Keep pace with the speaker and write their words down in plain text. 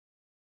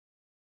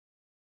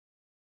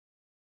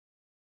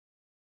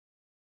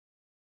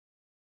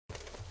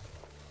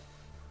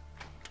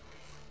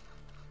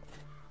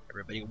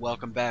everybody,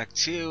 welcome back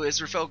to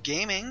Israfell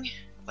Gaming,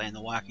 playing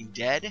The Walking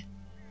Dead.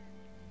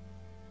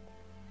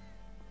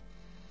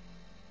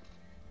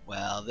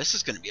 Well, this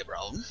is going to be a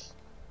problem.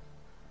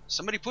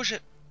 Somebody push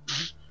it.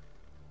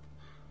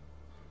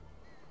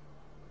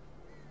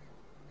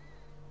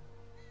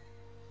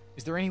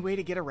 Is there any way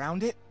to get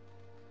around it?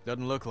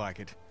 Doesn't look like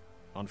it.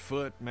 On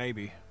foot,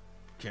 maybe.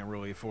 Can't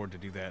really afford to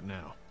do that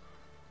now.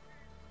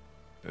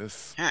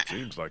 This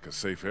seems like a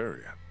safe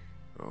area.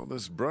 All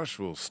this brush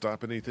will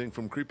stop anything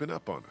from creeping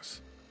up on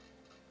us.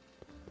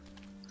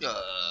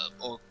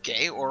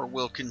 Okay, or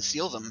we'll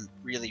conceal them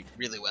really,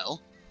 really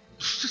well.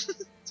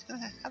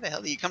 How the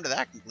hell do you come to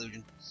that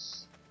conclusion?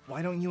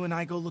 Why don't you and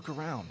I go look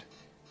around?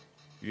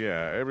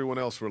 Yeah, everyone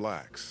else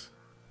relax.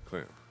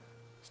 Clem,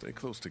 stay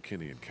close to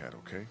Kenny and Kat,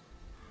 okay?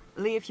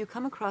 Lee, if you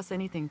come across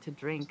anything to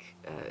drink,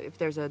 if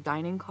there's a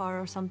dining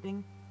car or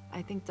something,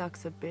 I think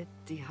Duck's a bit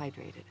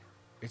dehydrated.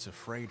 It's a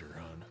freighter,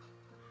 hon.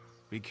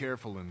 Be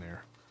careful in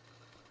there.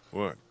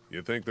 What,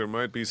 you think there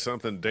might be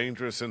something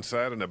dangerous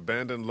inside an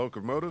abandoned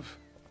locomotive?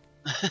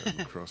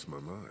 Hadn't crossed my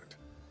mind.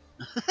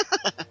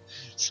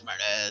 Smart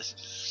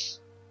ass.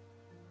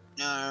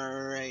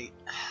 Alright,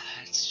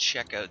 let's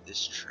check out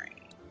this train.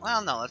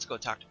 Well, no, let's go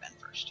talk to Ben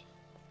first.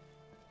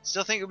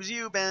 Still think it was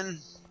you, Ben.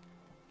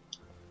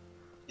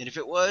 And if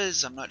it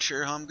was, I'm not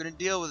sure how I'm going to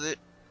deal with it.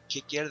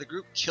 Kick you out of the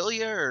group, kill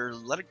you, or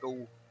let it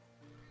go.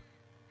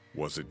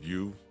 Was it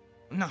you?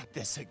 Not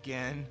this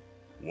again.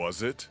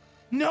 Was it?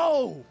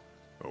 No!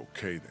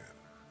 Okay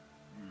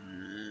then.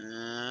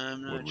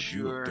 I'm not What would sure.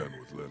 you have done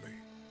with Lily?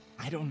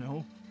 I don't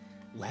know.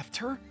 Left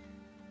her?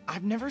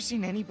 I've never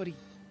seen anybody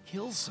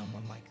kill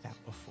someone like that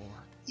before.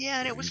 Yeah,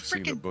 and it was You've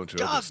seen a freaking bunch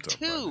of other Doug, stuff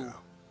by too. now.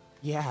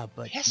 Yeah,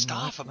 but Pissed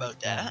not off about like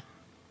that.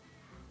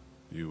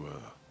 You,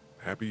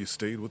 happy you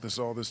stayed with us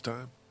all this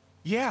time?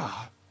 Yeah,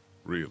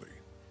 Really?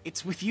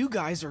 it's with you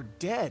guys or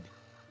dead.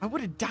 I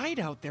would have died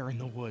out there in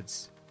the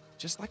woods,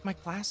 just like my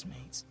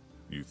classmates.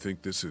 You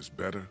think this is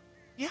better?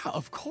 Yeah,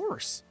 of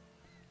course.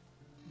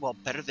 Well,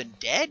 better than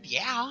dead,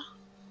 yeah.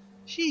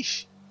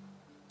 Sheesh.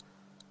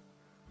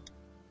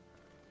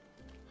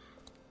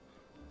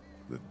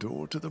 The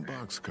door to the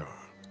boxcar.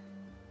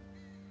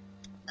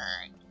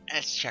 Alright,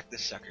 let's check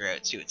this sucker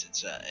out, see what's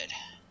inside.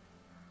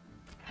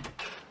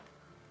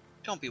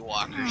 Don't be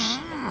walkers.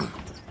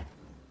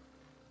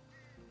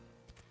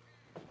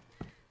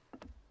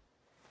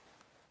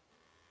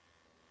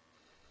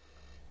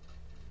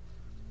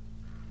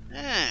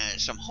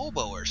 Some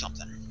hobo or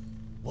something.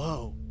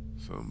 Whoa.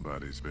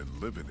 Somebody's been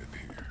living in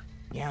here.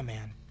 Yeah,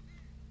 man.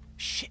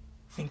 Shit,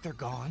 think they're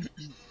gone?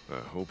 I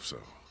hope so,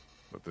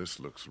 but this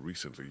looks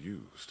recently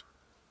used.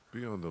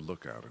 Be on the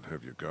lookout and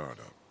have your guard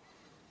up.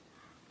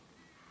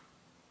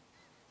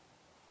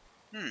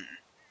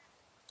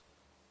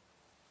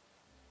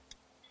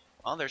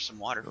 Well, there's some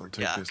water I'll for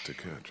take Duck. this to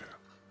Katja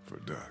for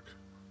Duck.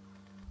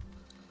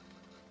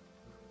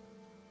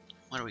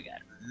 What do we got?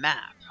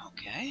 Map,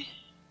 okay.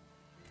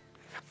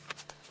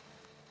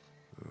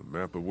 A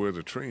map of where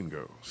the train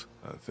goes.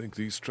 I think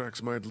these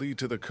tracks might lead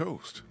to the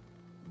coast.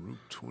 Route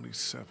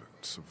 27,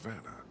 Savannah.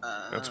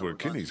 That's where we're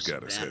going Kenny's to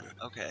got us Savannah. headed.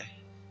 Okay.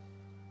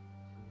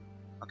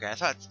 Okay, I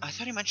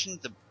thought he mentioned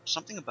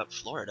something about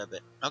Florida,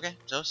 but okay,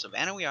 so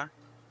Savannah we are.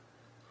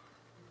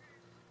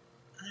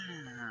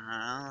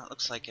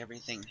 Looks like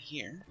everything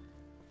here.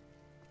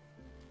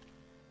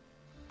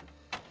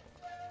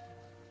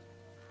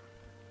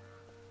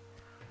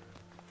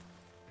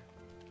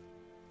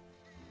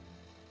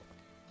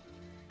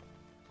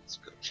 Let's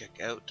go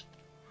check out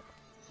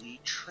the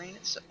train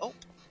itself. Oh,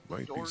 Might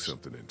be doors.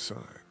 something inside.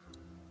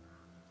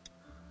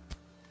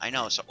 I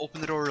know, so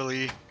open the door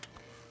early.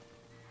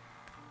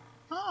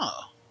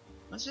 Oh,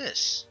 what's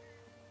this?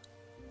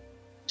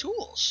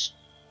 Tools.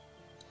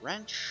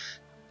 Wrench,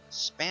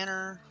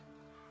 spanner,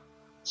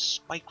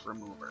 spike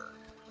remover.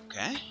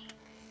 Okay.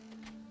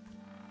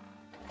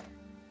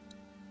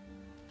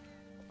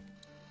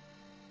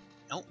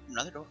 Nope,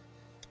 another door.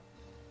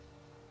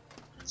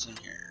 What's in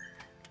here?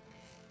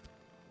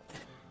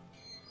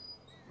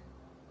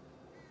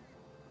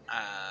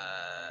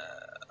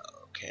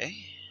 Okay.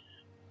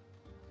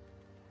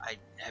 I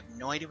have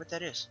no idea what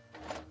that is.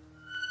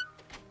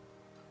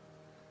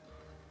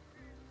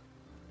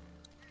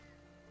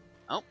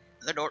 Oh,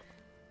 another door.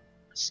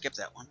 Skip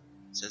that one.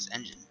 It says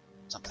engine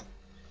something.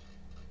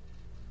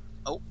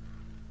 Oh,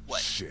 what?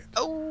 Shit.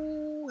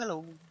 Oh,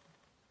 hello.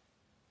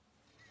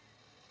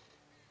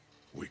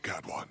 We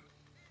got one.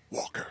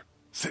 Walker,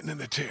 sitting in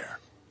the chair.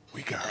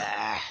 We got him.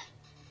 Ah.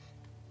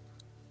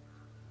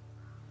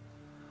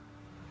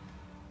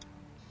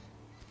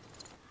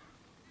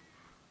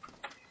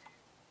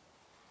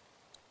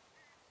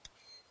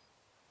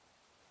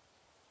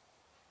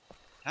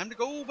 Time to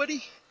go,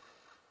 buddy.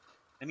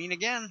 I mean,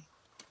 again.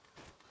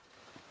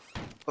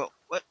 Oh,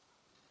 what?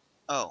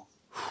 Oh.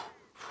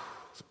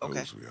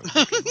 Okay. Suppose we ought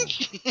to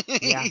get moving.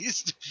 Yeah.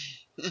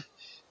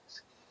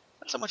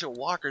 Not so much a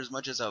walker as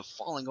much as a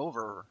falling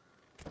over.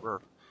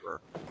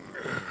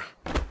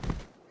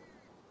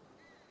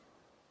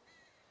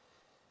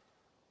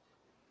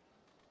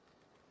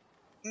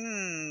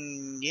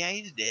 Yeah,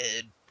 he's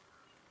dead.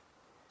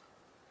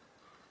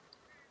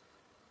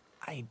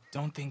 I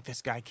don't think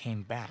this guy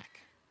came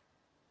back.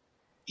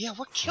 Yeah,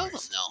 what killed him,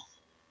 Christ. though?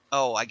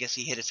 Oh, I guess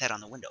he hit his head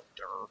on the window.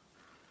 Durr.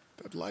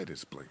 That light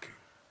is blinking.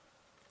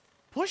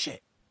 Push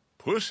it.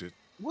 Push it?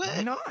 What?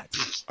 Why not?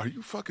 Are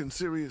you fucking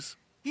serious?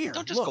 Here,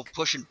 Don't just go look.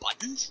 pushing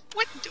buttons.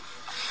 What?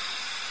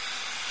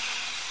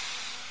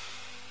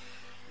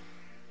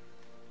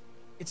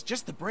 It's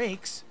just the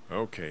brakes.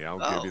 Okay, I'll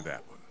give you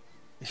that one.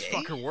 This Okay.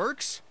 fucker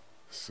works?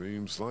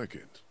 Seems like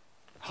it.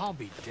 I'll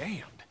be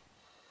damned.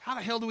 How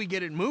the hell do we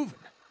get it moving?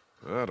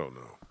 I don't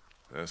know.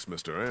 That's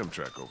Mr.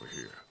 Amtrak over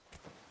here.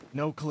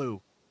 No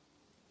clue.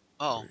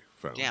 Oh, We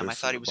found damn, I this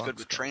thought in he a was good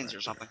with boxcar trains back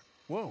or something.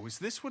 Whoa, is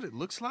this what it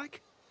looks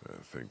like? there.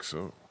 I think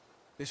so.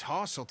 This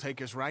hoss will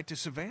take us right to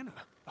Savannah.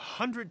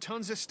 100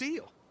 tons of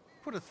steel.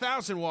 Put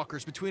 1,000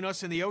 walkers between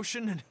us and the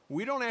ocean, and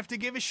we don't have to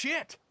give a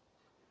shit.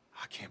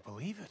 I can't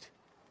believe it.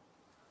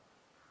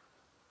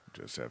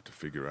 Just have to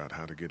figure out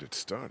how to get it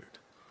started.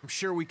 I'm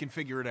sure we can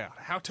figure it out.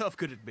 How tough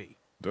could it be?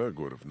 Doug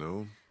would have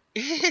known.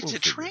 It's We'll a figure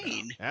it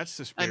train. That's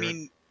the I spirit.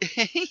 mean,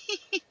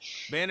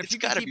 Ben, if it's you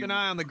could gotta keep be- an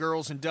eye on the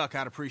girls and Duck,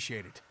 I'd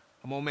appreciate it.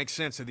 I'm gonna make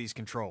sense of these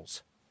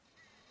controls.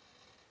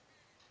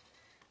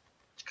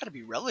 it's got to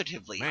be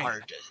relatively Man,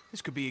 hard to.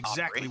 this could be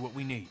exactly operate. what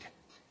we need.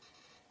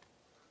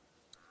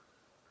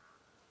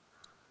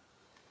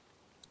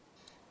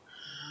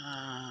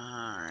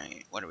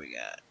 Alright, what do we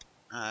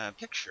got?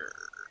 Picture.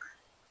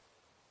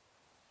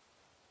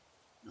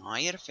 No,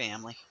 I had a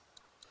family.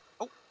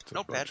 Oh, It's a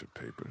notepad. bunch of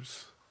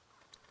papers.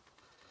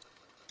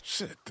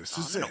 Shit, this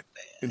Oh, is the it.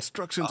 notepad.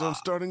 Instructions on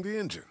starting the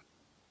engine.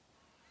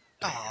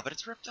 Oh, but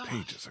it's ripped off.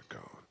 Pages are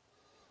gone.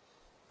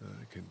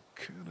 I can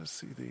kind of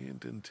see the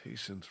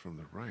indentations from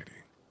the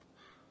writing.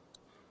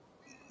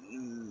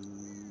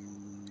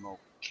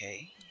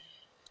 Okay.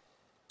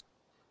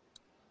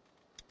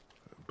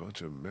 A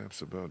bunch of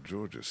maps about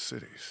Georgia's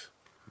cities.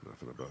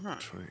 Nothing about the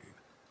train.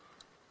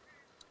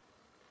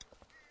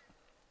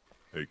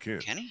 Hey, Ken.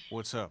 Kenny?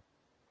 What's up?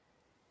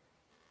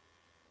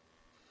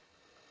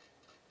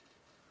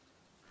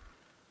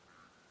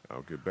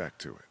 I'll get back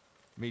to it.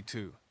 Me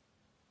too.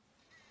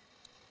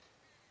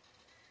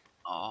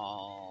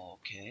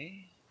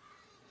 Okay.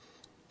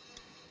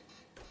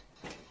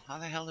 How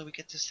the hell do we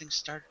get this thing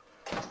started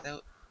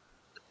without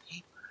the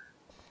paper?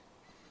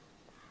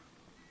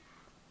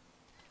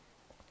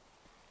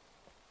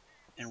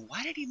 And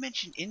why did he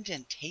mention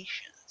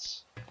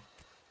indentations?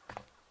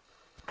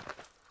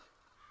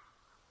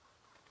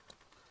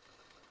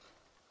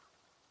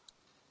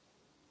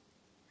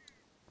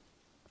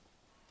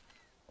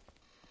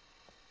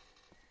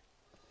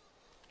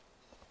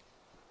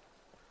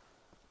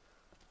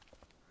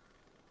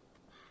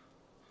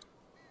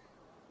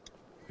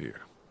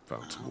 Here,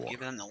 found some I'll water.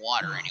 give him the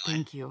water Oh, anyway.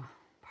 thank you.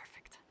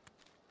 Perfect.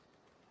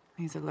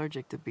 He's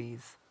allergic to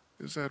bees.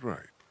 Is that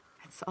right?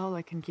 It's all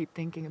I can keep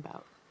thinking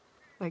about.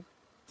 Like,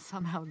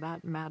 somehow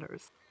that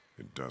matters.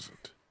 It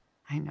doesn't.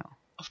 I know.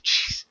 Oh,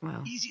 jeez.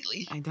 Well,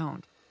 Easily. I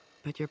don't.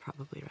 But you're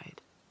probably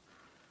right.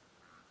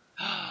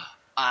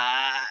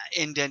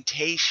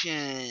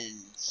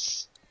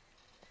 Indentations.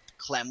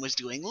 Clem was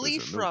doing There's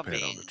leaf a notepad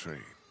rubbing. on the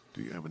train.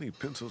 Do you have any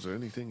pencils or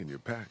anything in your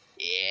pack?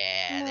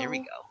 Yeah, there we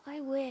No, go. I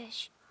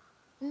wish.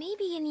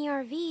 Maybe in the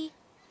RV.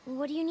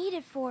 What do you need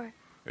it for?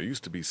 There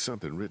used to be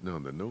something written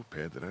on the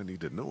notepad that I need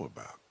to know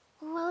about.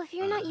 Well, if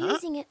you're not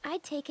using it,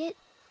 I'd take it.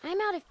 I'm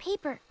out of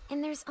paper,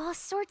 and there's all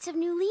sorts of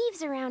new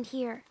leaves around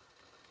here.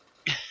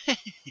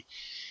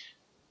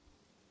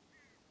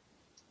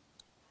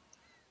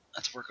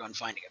 Let's work on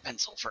finding a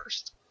pencil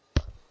first.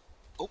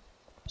 Oh,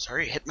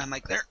 sorry, I hit my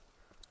mic there.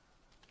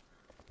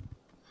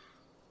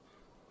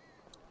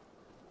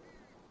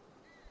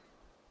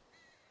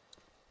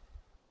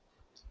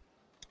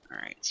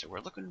 Alright, so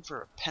we're looking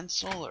for a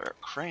pencil or a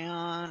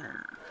crayon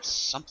or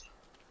something.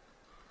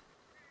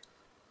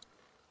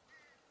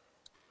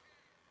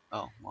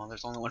 Oh, well,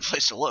 there's only one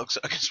place to look, so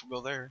I guess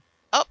we'll go there.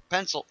 Oh,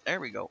 pencil. There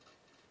we go.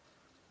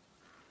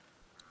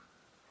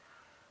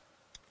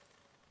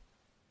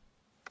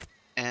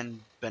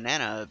 And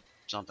banana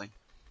something.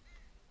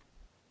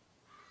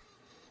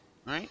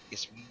 Alright,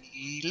 guess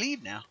we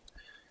leave now.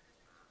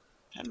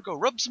 Time to go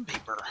rub some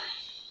paper.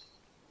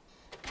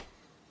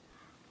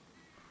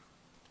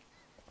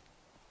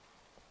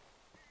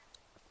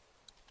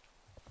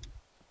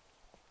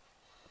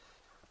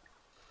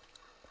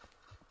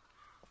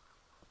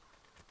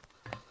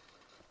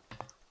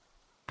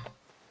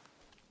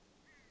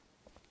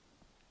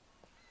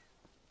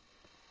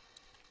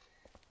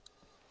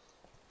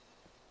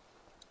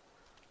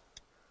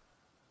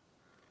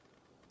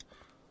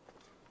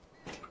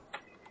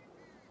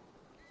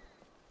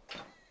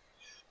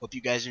 Hope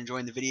you guys are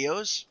enjoying the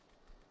videos.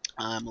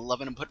 I'm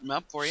loving them putting them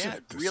up for you. Shit,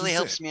 It this really is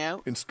helps it. me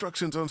out.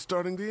 Instructions on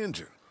starting the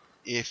engine.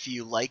 If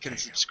you like and Damn,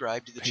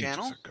 subscribe to the Pages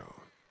channel, are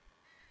gone.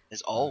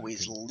 as I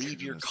always, can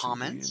leave your kinda see the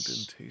comments.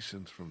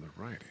 indentations from the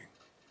writing.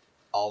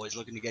 Always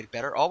looking to get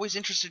better. Always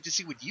interested to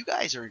see what you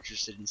guys are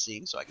interested in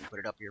seeing, so I can put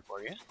it up here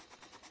for you.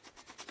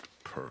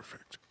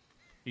 Perfect.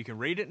 You can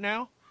read it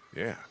now?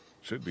 Yeah,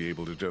 should be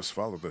able to just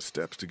follow the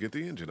steps to get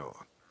the engine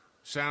on.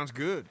 Sounds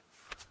good.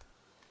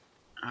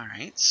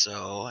 Alright,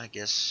 so I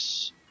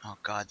guess... Oh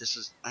god, this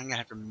is... I'm gonna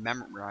have to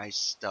memorize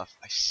stuff.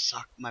 I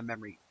suck. My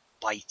memory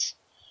bites.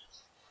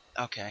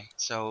 Okay,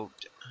 so...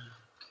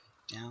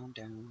 Down,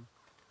 down.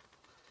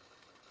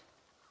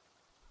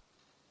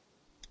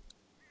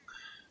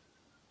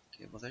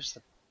 Okay, well there's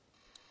the...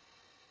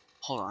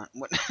 Hold on.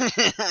 What?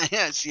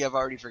 Yeah, see, I've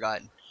already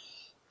forgotten.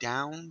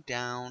 Down,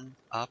 down,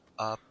 up,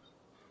 up,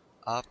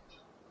 up,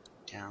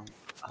 down,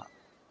 up.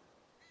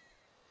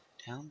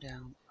 Down,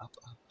 down, up,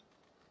 up.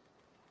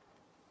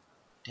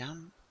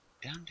 Down,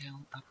 down,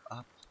 down, up,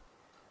 up.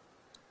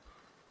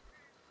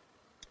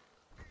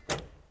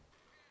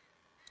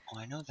 Oh,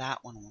 I know that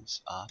one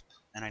was up,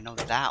 and I know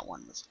that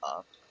one was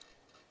up.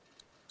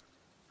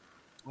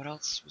 What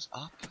else was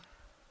up?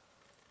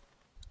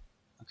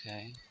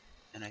 Okay,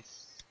 and I...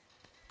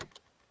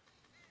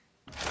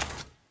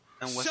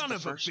 And what's Son the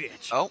of first? a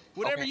bitch! Oh,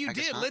 Whatever okay, you I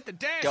guess did, not. lit the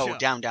dash Go up.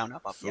 down, down,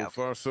 up, up. So Yeah.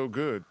 far, so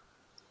good.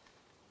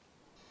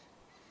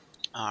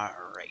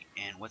 Alright,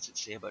 and what's it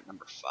say about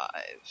number 5?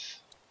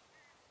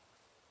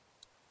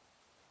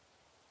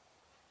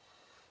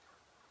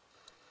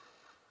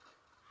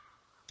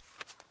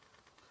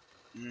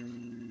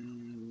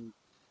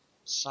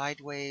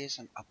 Sideways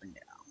and up and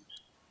down.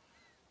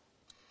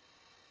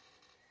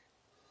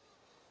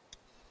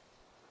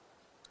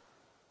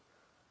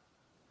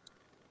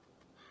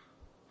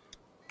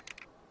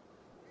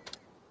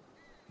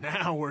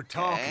 Now we're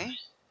talking. Okay.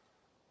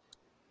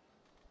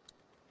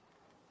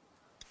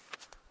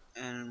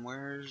 And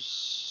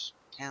where's...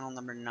 Panel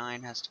number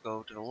 9 has to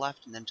go to the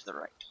left and then to the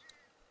right.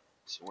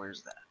 So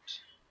where's that?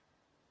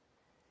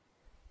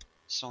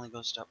 This only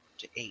goes up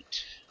to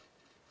 8.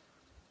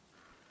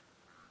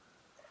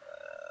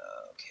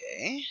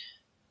 Okay.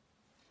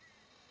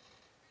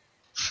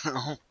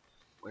 So,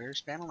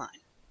 where's panel 9?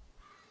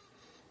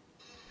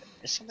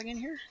 Is something in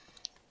here?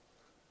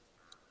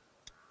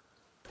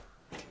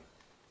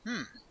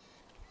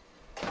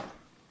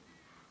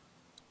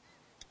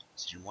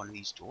 Is it in one of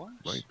these doors?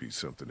 Might be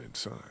something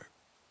inside.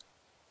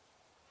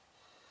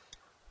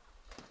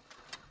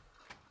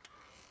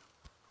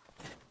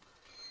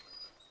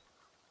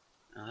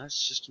 No,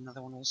 that's just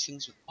another one of those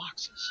things with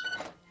boxes.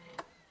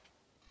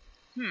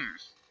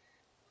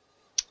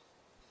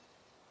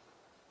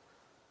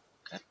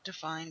 Got to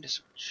find a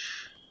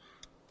switch.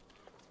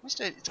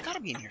 It's got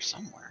to be in here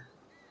somewhere.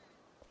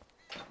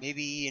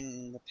 Maybe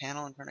in the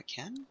panel in front of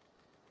Ken?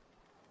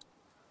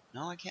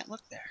 No, I can't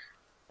look there.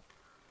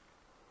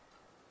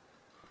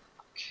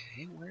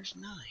 Okay, where's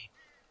 9?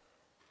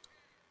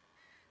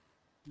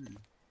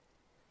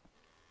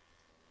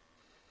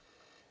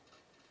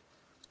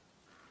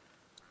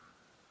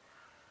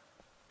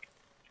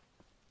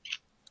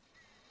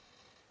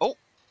 Oh!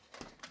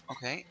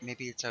 Okay,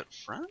 maybe it's out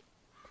front?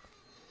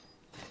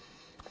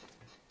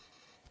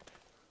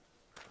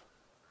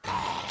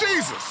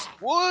 Jesus!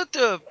 What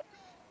the...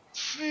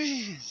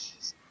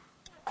 Jesus.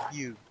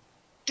 You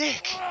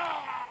dick!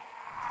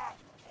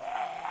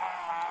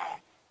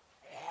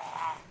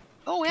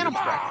 Oh,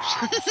 animal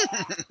crackers.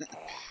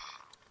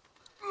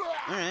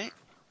 Alright.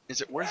 Is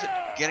it worth it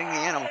getting the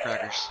animal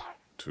crackers?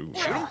 Too.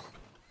 Shoot 'em?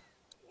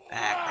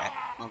 Ah,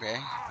 crap. Okay.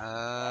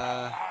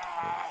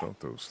 I thought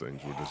those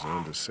things were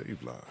designed to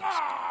save lives.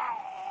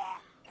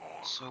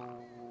 So...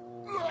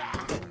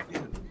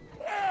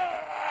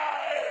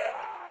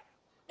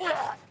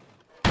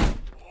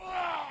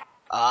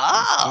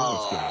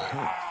 It's gonna Oh!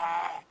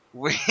 hurt.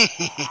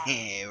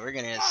 We're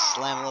gonna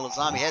slam a little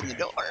zombie head in the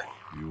door.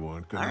 You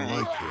aren't gonna All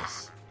right. like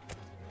this.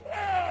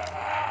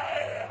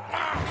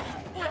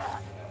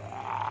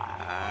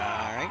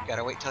 Alright,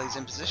 gotta wait till he's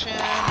in position and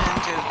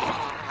to...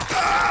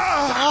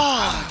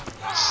 Oh,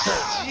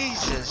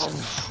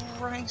 Jesus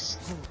Christ.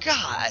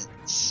 God,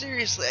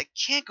 seriously, I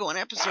can't go an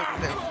episode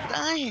without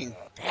dying.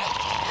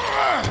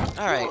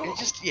 Alright, it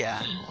just,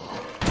 yeah.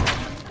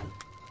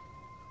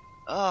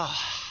 Oh.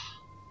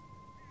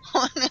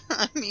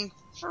 I mean,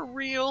 for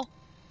real?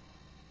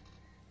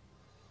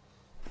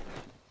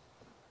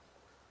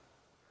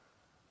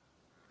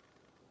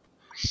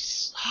 I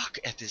suck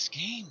at this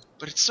game,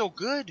 but it's so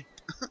good.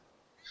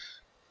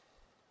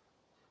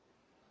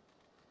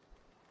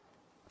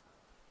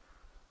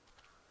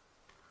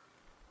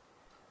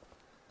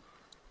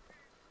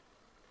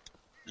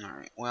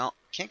 Alright, well,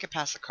 can't get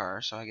past the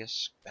car, so I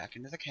guess back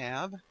into the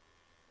cab.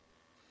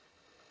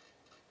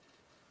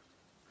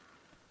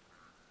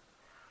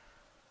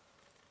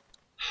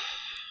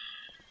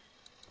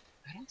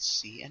 I don't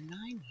see a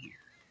 9 here.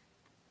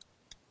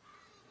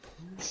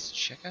 Let's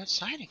check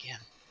outside again.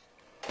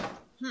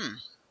 Of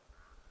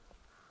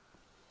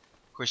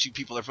course, you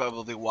people are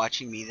probably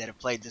watching me that have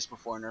played this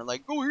before and are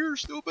like, "Go here,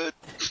 stupid!"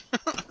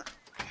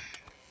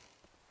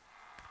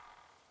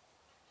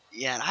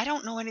 Yeah, and I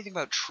don't know anything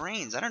about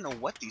trains. I don't know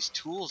what these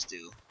tools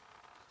do.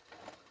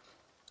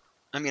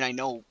 I mean, I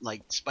know,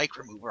 like, spike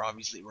remover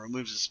obviously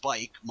removes a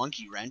spike.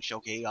 Monkey wrench,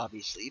 okay,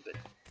 obviously, but...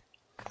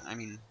 I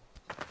mean...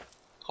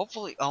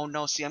 Hopefully... Oh,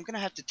 no, see, I'm gonna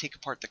have to take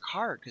apart the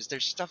car, because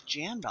there's stuff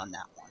jammed on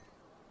that one.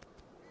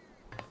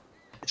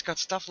 It's got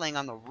stuff laying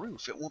on the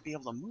roof. It won't be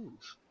able to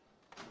move.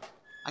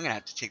 I'm gonna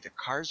have to take the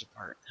cars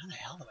apart. How the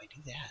hell do I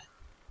do that?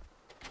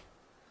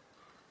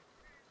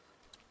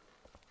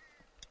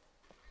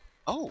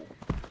 Oh.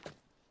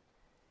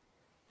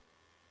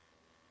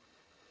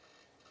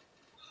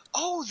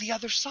 Oh, the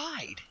other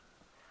side.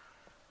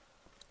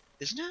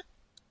 Isn't it?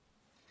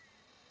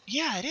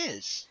 Yeah, it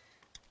is.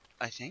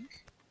 I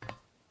think.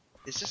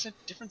 Is this a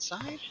different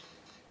side?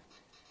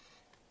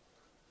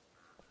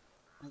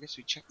 I guess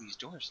we check these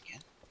doors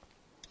again.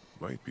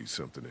 Might be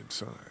something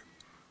inside.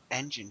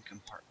 Engine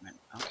compartment.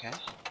 Okay.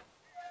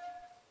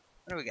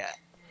 What do we got?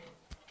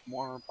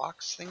 More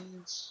box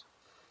things?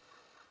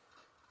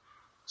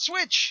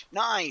 Switch!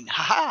 9!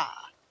 Haha!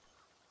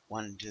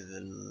 One to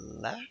the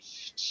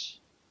left.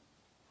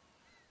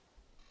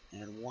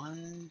 And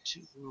one to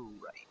the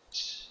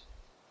right.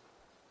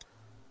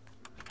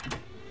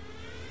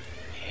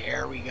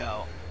 Here we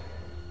go.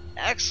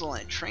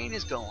 Excellent. Train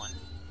is going.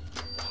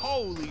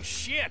 Holy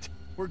shit!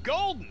 We're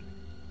golden!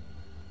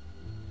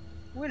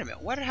 Wait a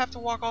minute. Why did I have to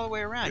walk all the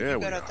way around? Yeah, You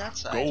we got are. out that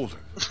side. Golden.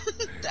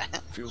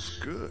 Man, feels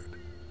good.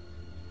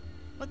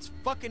 Let's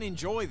fucking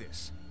enjoy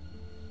this.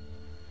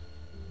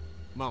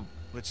 Mom,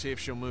 let's see if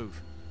she'll move.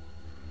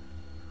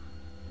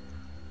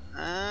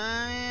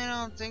 I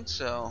don't think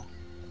so.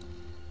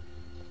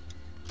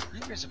 I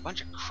think there's a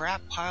bunch of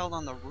crap piled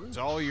on the roof. It's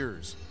all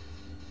yours.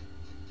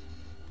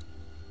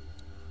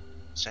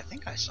 So I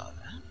think I saw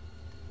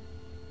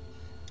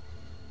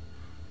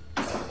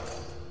that.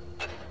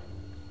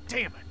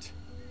 Damn it.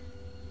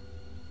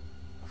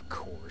 Of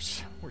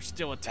course. We're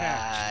still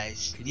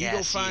attached. Can you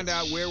go find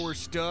out where we're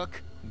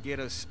stuck and get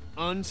us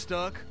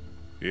unstuck?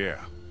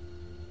 Yeah.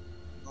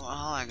 Well,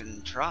 I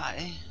can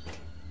try.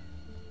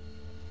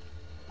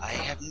 I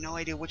have no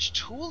idea which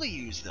tool to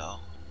use, though.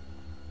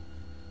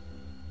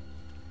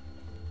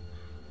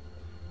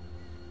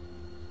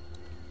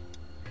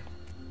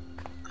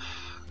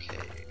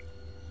 Okay.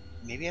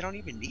 Maybe I don't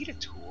even need a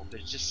tool, but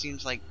it just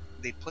seems like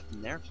they put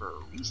them there for a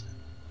reason.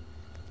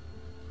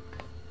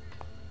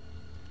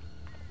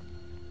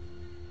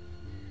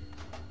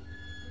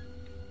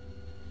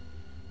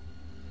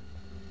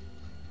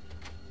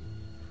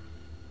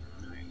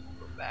 Alright,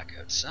 we'll go back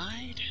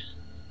outside.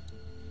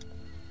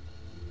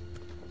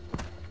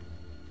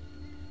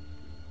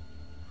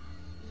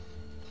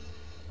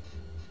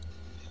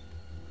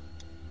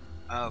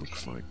 Okay.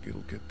 Looks like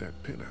it'll get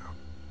that pin out.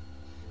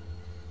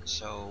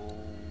 So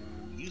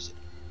use it.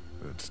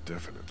 That's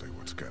definitely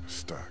what's got us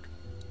stuck.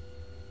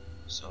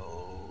 So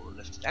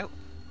lift it out.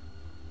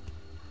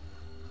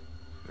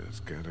 There's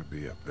gotta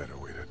be a better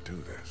way to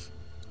do this.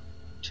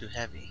 Too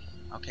heavy.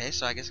 Okay,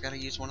 so I guess I gotta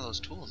use one of those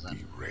tools then.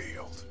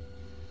 Derailed.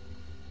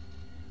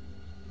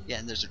 Yeah,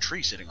 and there's a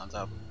tree sitting on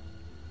top.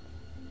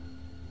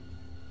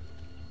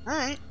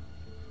 Alright.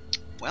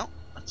 Well,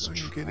 let's How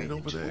you try get it the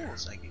over there?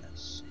 tools, I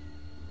guess.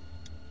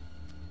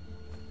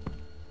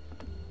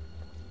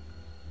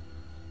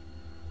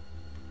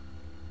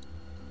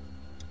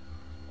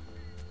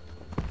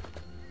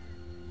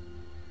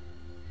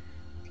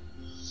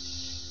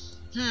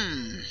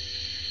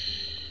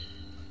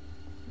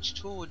 Which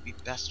tool would be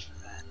best for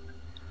that?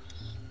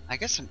 I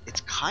guess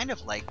it's kind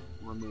of like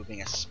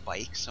removing a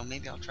spike, so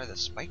maybe I'll try the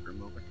spike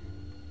remover.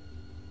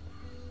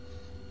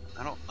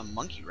 A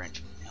monkey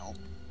wrench would help.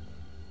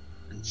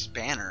 And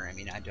spanner, I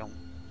mean, I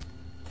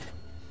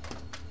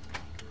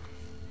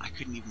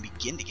couldn't even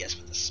begin to guess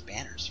what the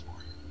spanner's for.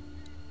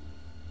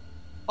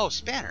 Oh,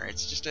 spanner,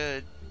 it's just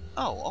a...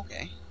 Oh,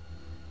 okay.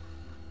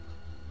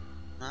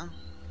 Well,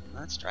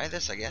 let's try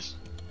this, I guess.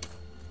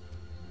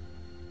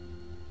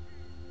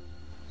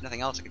 If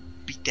nothing else, I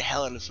could beat the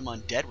hell out of some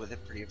undead with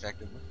it pretty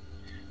effectively.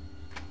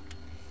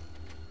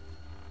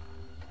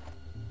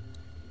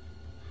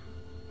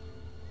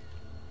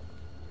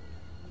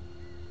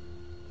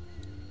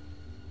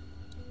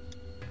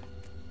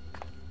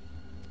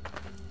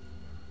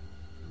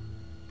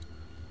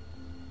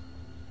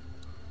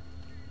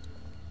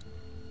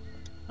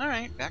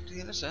 Alright, back to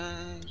the other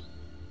side.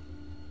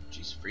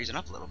 She's freezing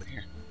up a little bit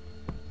here.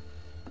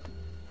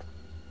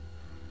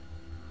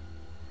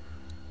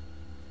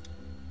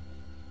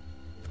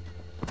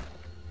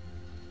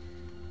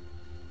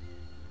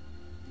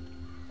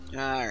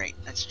 Alright,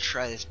 let's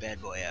try this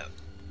bad boy out.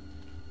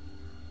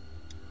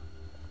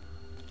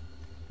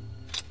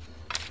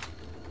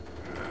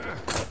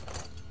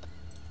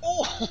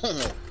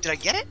 Oh! Did I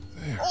get it?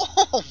 There.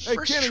 Oh! Hey,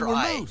 First Kenny,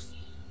 try. we're loose.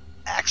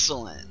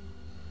 Excellent.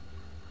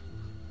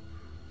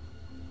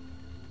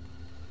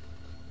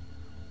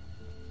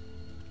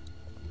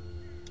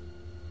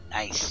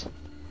 Nice.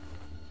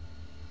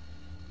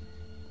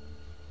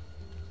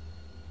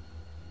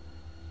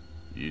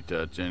 You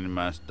touch any of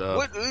my stuff?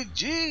 What?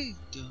 Gee,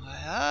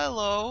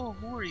 hello.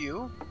 Who are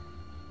you?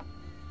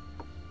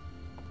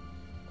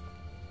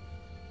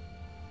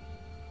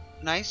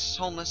 Nice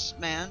homeless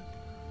man.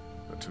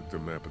 I took the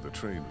map of the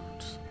train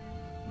routes.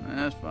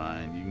 That's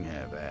fine. You can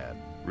have that.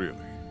 Really?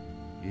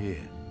 Yeah,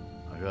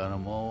 I got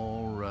them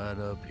all right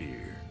up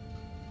here.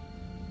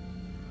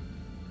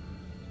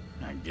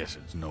 I guess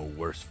it's no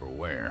worse for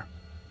wear.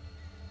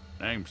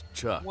 Name's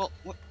Chuck. Well,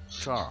 what?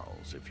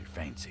 Charles, if you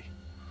fancy.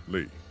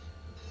 Lee.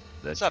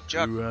 What's That up,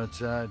 your Chuck? crew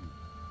outside?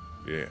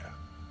 Yeah,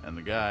 And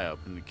the guy up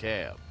in the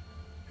cab?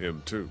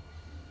 him too.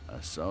 I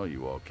saw you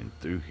walking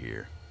through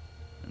here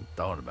and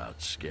thought about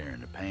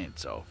scaring the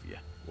pants off you.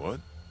 What?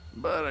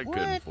 But I What?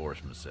 couldn't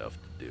force myself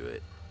to do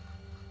it.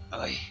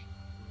 Oy.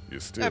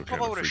 You're still I kind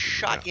probably of would have freaking me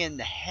shot out. you in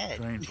the head.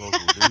 Trained folk will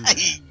do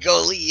that.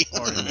 Golly.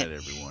 Already met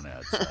everyone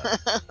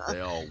outside. They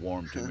all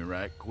warmed to me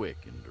right quick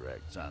in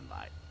direct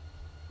sunlight.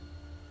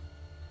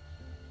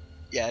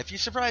 Yeah, if you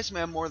surprise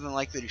me, I'm more than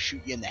likely to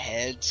shoot you in the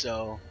head,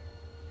 so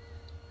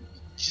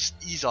just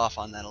ease off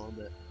on that a little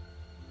bit.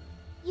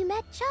 You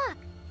met Chuck.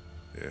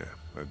 Yeah,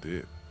 I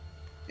did.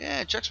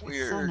 Yeah, Chuck's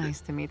weird. It's so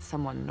nice to meet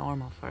someone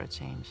normal for a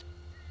change.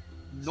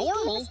 He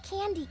Normal? gave us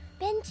candy.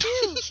 Ben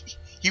too.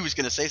 He was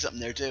gonna say something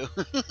there too.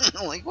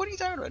 I'm like, what are you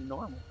talking about?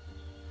 Normal?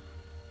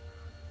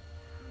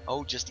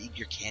 Oh, just eat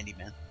your candy,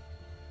 man.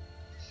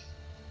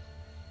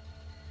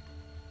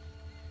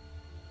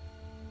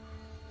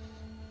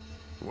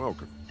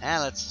 Welcome.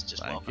 Let's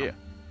just Thank welcome. you.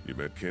 You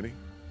met Kenny?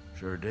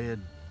 Sure did.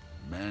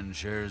 Man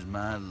shares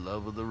my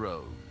love of the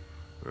road.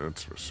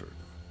 That's for certain.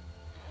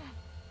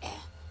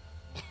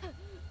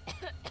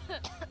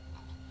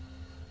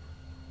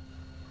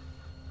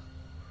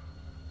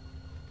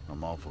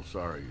 I'm awful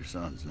sorry your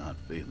son's not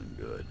feeling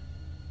good.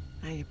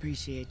 I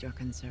appreciate your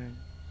concern.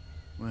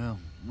 Well,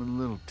 with a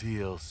little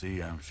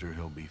TLC, I'm sure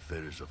he'll be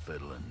fit as a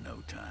fiddle in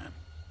no time.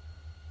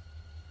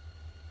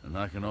 And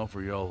I can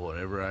offer y'all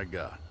whatever I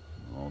got,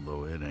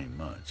 although it ain't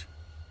much.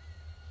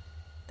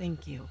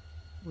 Thank you.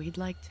 We'd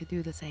like to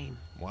do the same.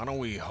 Why don't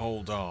we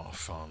hold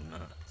off on...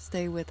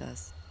 Stay with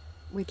us.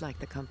 We'd like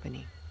the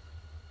company.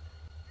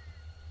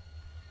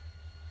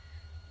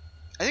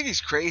 I think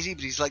he's crazy,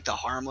 but he's like the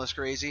harmless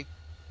crazy.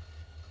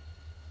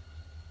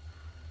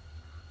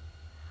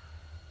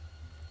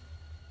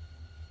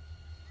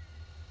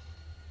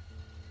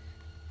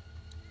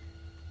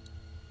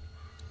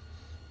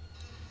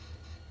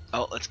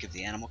 Oh, let's give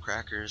the animal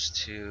crackers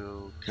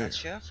to Here,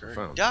 Katya I for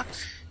found Duck.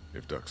 these,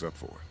 if Duck's up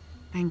for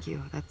it. Thank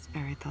you. That's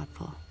very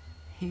thoughtful.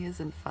 He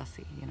isn't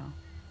fussy, you know.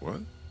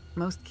 What?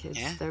 Most kids,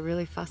 Yeah? they're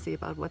really fussy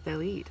about what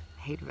they'll eat.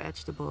 Hate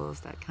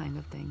vegetables, that kind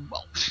of thing.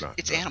 Well, Not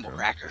it's Duck, animal huh?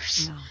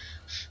 crackers. No.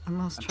 The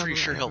most I'm trouble pretty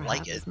sure I he'll ever like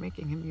have it. is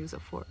making him use a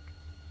fork.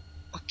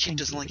 What kid Thank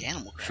doesn't you. like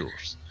animal Sure.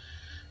 crackers?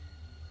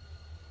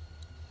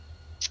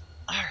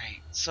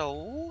 Alright,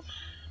 so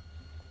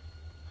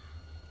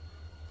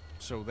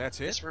So that's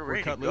guess it? we're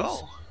ready to cut go.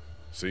 loose?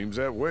 Seems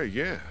that way,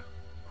 yeah.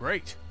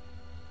 Great.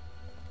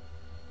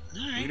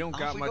 Alright, We don't off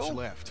got we much go.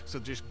 left, so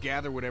just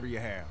gather whatever you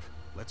have.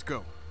 Let's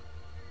go.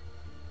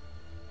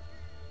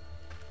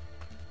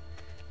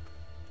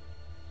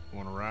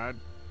 Want to ride?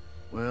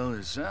 Well,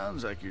 it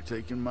sounds like you're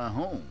taking my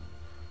home.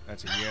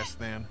 That's a yes,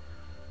 then.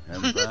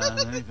 Haven't found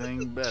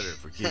anything better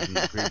for keeping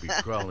the creepy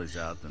crawlies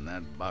out than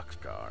that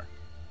boxcar.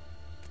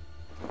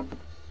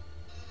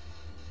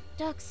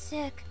 Duck's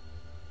sick.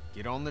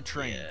 Get on the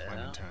train, Yeah.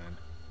 Clementine.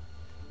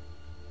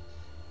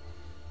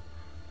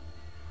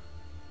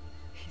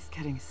 He's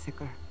getting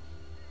sicker.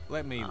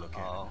 Let me look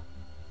at Uh-oh. him.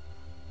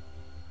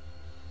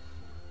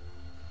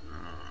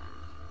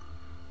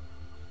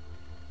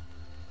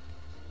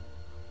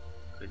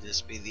 Could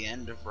this be the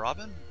end of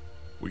Robin?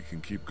 We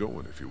can keep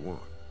going if you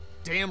want.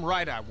 Damn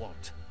right I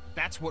won't.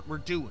 That's what we're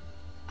doing.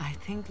 I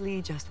think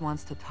Lee just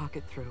wants to talk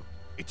it through.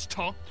 It's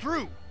talked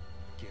through.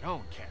 Get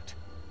on, Cat.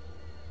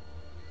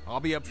 I'll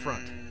be up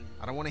front.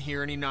 I don't want to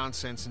hear any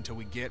nonsense until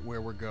we get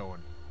where we're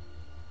going.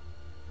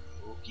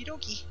 Okie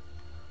dokie.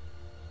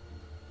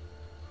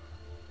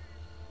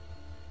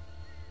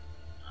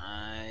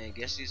 I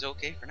guess he's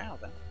okay for now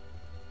then.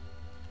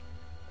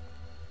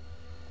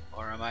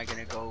 Or am I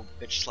gonna go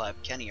bitch slap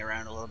Kenny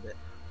around a little bit?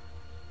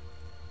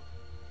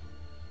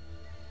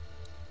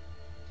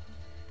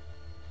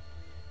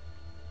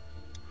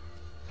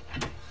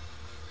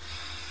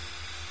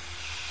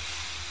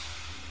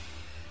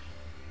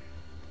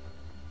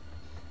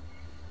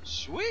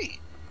 Sweet!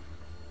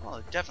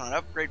 Well, definitely an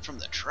upgrade from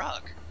the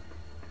truck.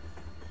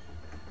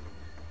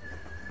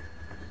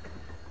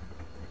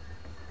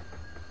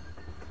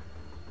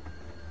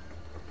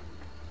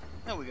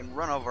 Now we can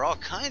run over all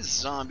kinds of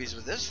zombies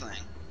with this thing.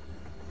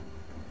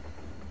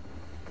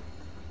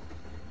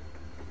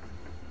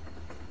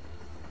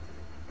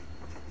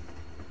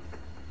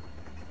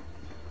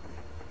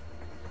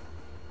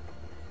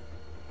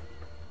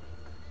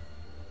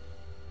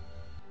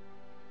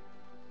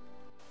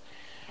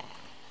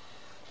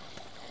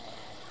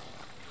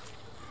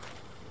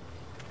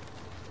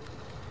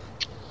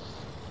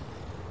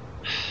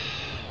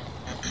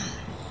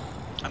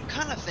 I'm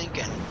kind of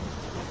thinking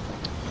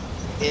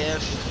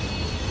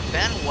if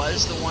Ben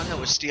was the one that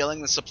was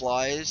stealing the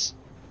supplies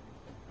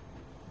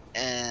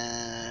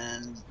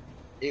and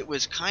it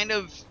was kind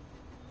of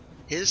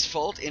his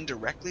fault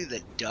indirectly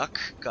that Duck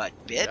got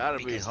bit Gotta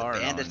be because the hard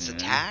on bandits you, eh?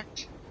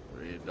 attacked,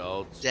 3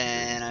 adults.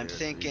 then taking I'm care of 3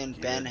 thinking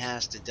kids. Ben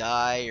has to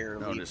die or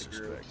No leave the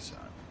group. disrespect, son.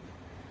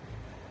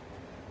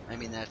 I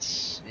mean,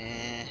 that's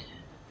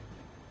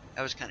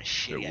that was kind of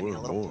shitty. There I mean, were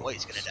a little more of boy's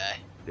us. gonna die.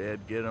 Dad,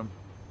 get him.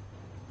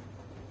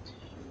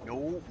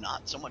 No,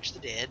 not so much the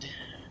dead.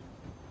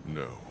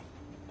 No.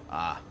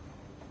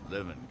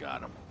 Living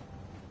got him.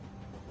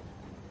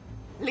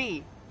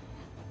 Lee!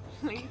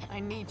 Lee, I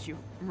need you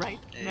right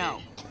now.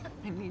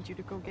 I need you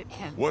to go get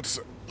Ken. What's...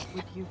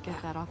 Would you get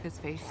that off his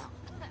face?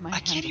 My I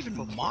can't hands are even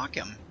full. mock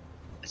him.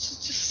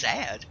 It's just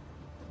sad.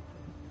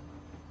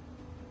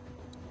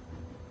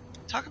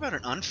 Talk about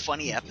an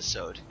unfunny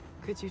episode.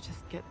 Could you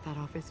just get that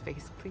off his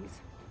face,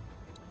 please?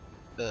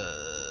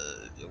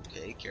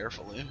 Okay,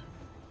 carefully.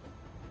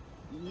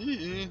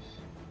 Okay.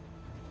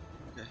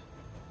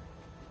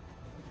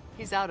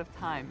 He's out of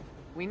time.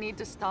 We need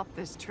to stop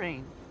this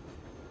train.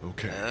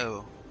 Okay.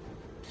 Oh.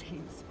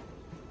 Please.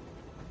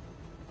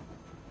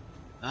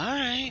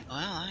 Alright, well,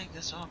 I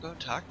guess I'll go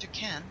talk to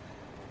Ken.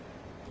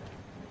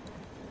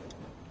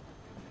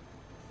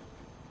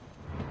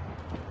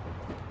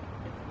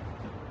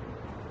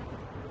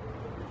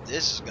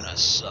 This is gonna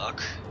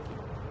suck.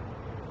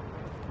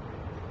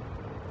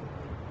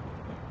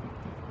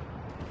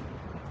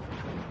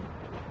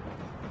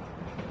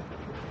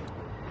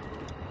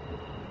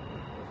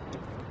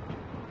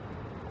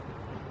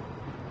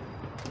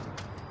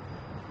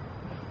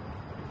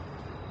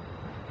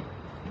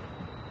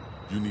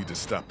 You need to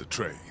stop the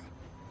train.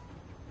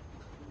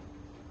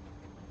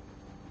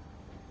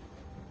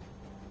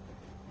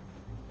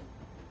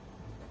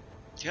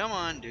 Come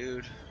on,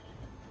 dude.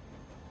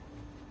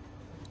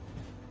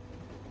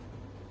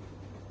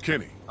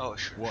 Kenny, Oh,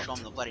 sure. What? Show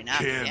him the bloody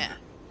napkin, Ken. yeah.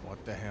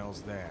 What the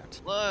hell's that?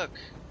 Look,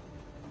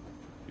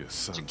 your it's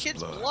son's a kid's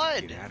blood.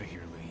 blood. Get out of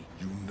here, Lee.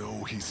 You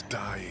know he's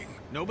dying.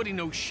 Nobody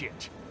knows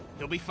shit.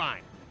 He'll be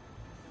fine.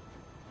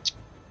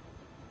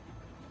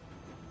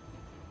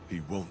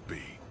 He won't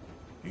be.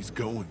 He's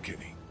going,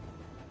 Kenny.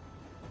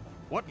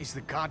 What is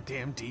the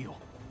goddamn deal?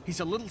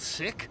 He's a little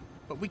sick,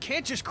 but we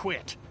can't just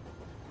quit.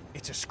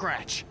 It's a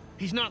scratch.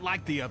 He's not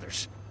like the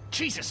others.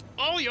 Jesus,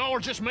 all y'all are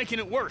just making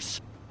it worse.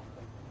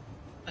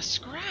 A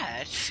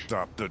scratch?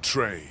 Stop the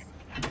train.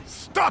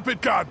 Stop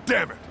it,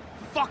 goddammit!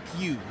 Fuck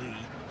you, Lee.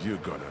 You're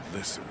gonna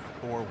listen.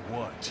 Or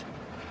what?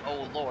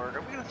 Oh, Lord.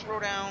 Are we gonna throw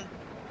down?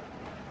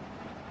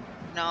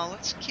 No,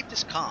 let's keep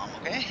this calm,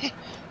 okay?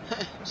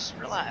 Just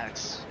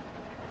relax.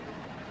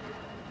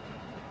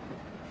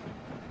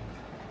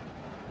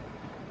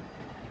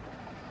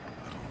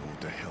 I don't know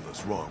what the hell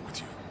is wrong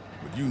with you,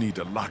 but you need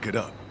to lock it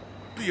up.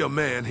 Be a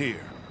man here.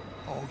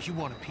 Oh, you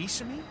want a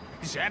piece of me?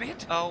 Is that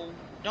it? Oh,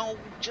 no,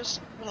 just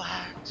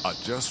relax. I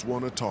just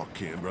want to talk,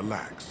 Ken.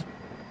 Relax.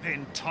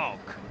 Then talk.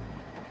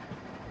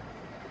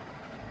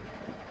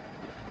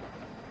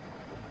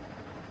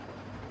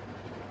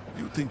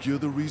 You think you're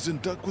the reason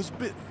Duck was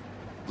bitten?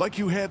 Like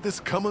you had this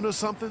coming or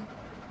something?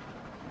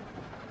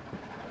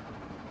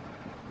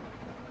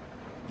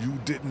 You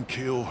didn't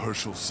kill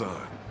Herschel's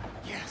son.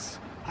 Yes,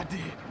 I did.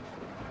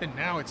 And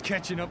now it's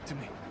catching up to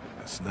me.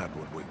 That's not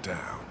what went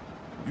down.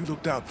 You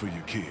looked out for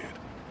your kid.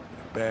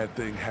 A bad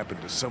thing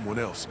happened to someone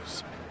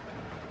else's.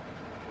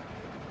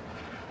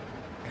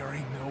 There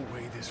ain't no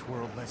way this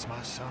world lets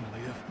my son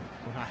live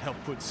when I help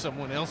put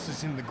someone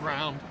else's in the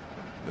ground.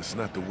 That's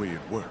not the way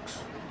it works.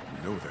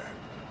 You know that.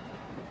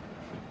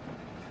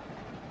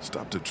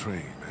 Stop the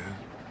train, man.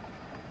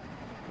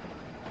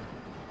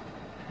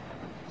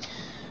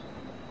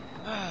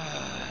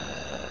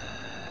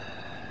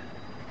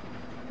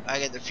 I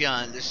get the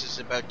feeling this is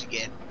about to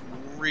get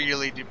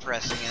really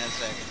depressing in a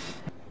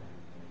second.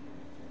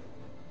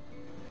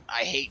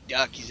 I hate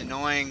Duck, he's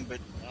annoying, but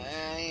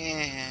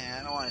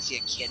I don't want to see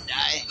a kid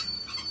die.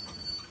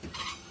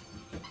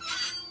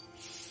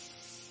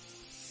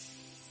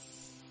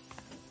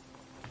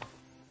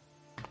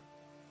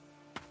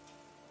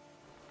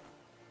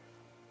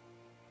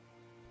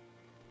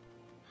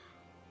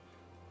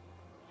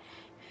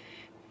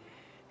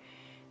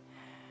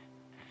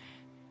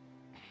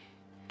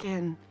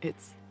 Ken,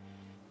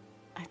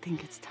 I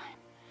think it's time.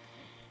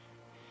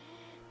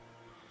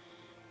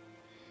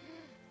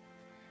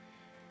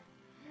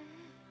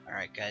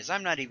 Alright guys,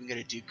 I'm not even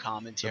going to do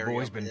commentary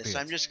boy's over been this. bit.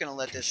 I'm just going to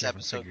let In case this you haven't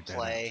episode figured that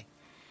play.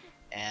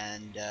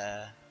 And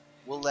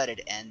we'll let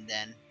it end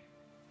then.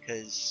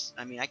 Because,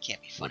 I mean, I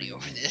can't be funny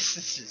over this.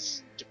 This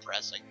is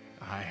depressing.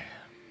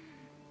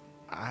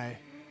 I...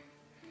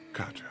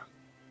 Gotcha.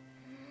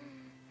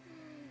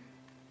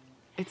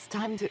 It's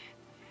time to...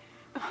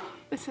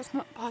 This is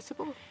not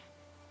possible.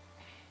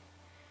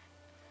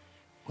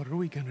 What are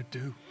we gonna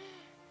do?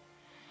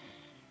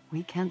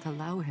 We can't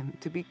allow him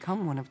to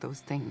become one of those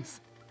things.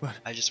 But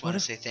I just want to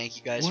say thank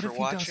you guys what for if he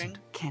watching.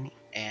 doesn't? Kenny,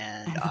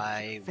 And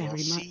I love you I will very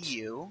see much.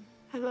 you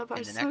I love our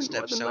in the son next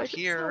more than episode life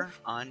here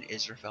itself. on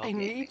Israfell I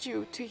Gaming. need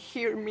you to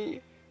hear me.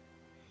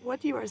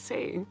 What you are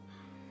saying,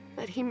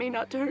 that he may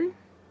not turn,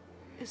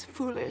 is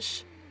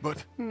foolish.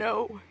 But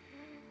No.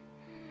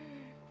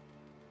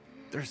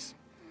 there's...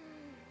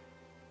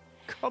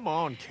 Come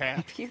on, Cat.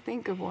 If you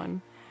think of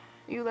one,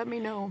 you let me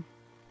know.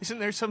 Isn't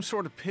there some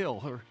sort of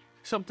pill or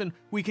something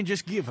we can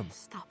just give him?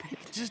 Stop it.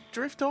 Just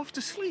drift off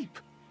to sleep.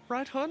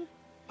 Right, hun?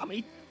 I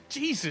mean,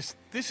 Jesus,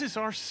 this is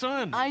our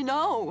son. I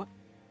know,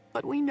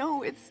 but we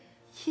know it's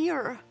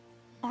here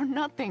or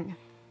nothing.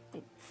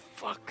 Oh,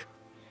 fuck.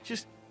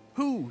 Just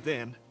who,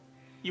 then?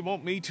 You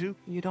want me to?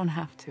 You don't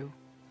have to.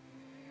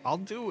 I'll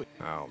do it.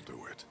 I'll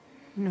do it.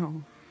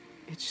 No,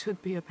 it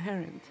should be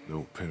apparent.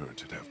 No parent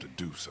should have to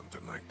do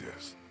something like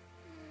this.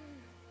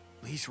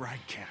 Lee's right,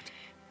 Cat.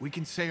 We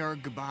can say our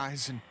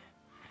goodbyes and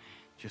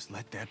just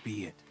let that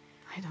be it.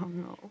 I don't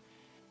know.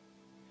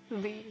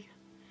 Lee,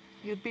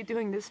 you'd be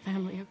doing this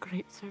family a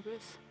great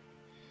service.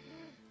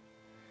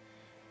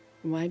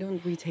 Why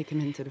don't we take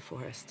him into the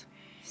forest,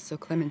 so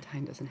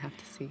Clementine doesn't have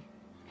to see?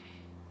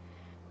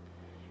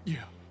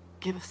 Yeah.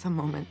 Give us a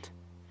moment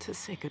to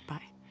say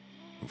goodbye.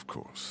 Of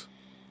course.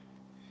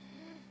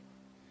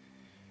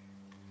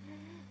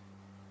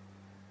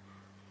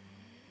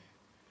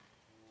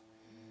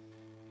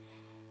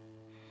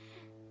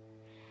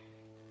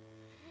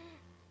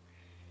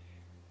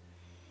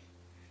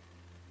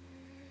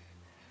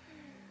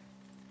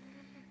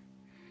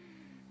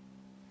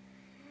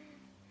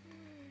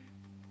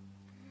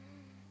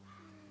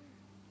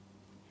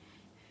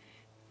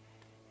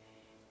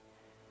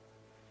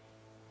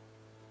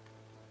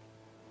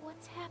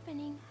 What's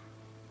happening?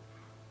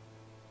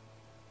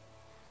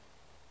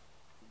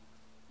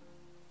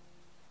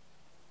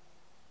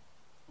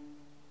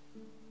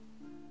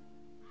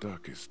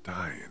 Duck is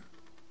dying.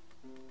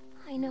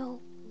 I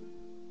know.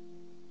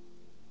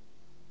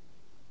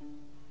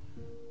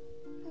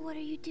 What are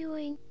you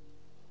doing?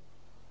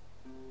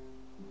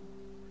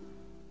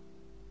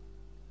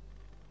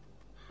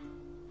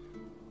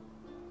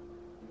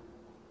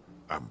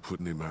 I'm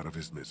putting him out of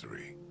his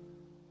misery.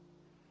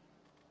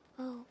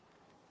 Oh.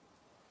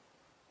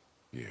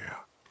 Yeah.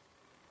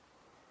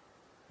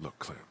 Look,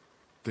 Clem.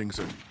 Things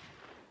are...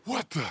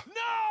 What the...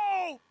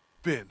 No!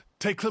 Ben,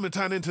 take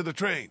Clementine into the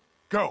train.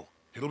 Go.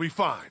 It'll be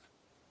fine.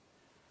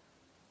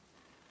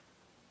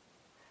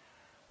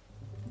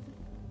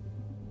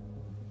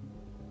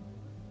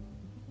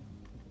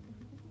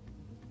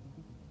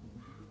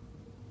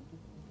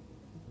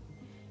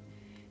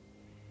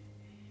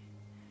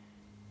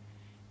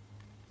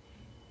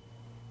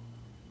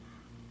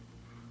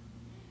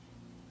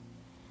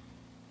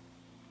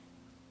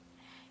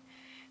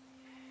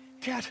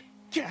 Cat!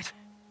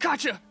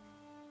 Gotcha!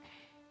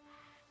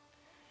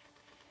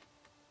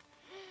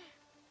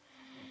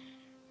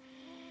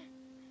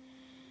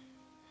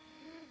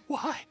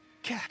 Why?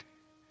 Cat?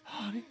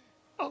 Honey?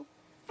 Oh,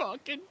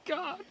 fucking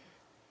God!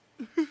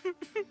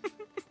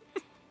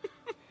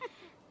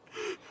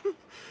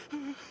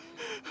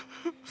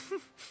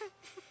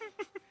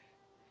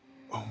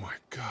 Oh my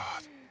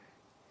God.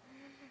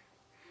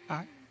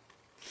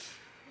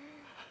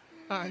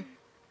 I...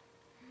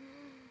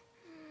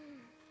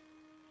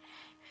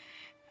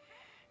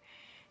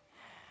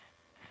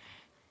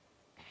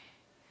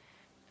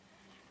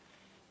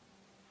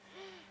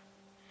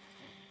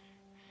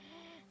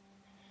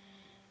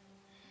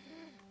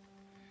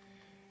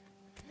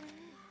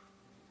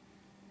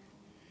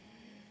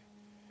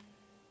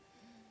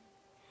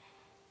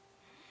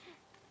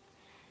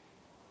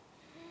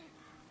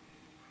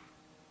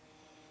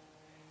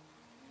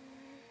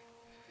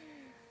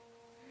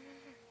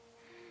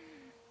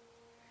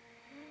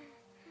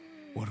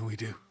 What do we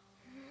do?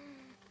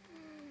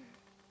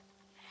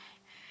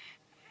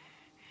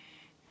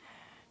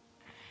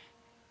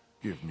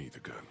 Give me the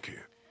gun,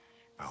 kid.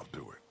 I'll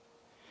do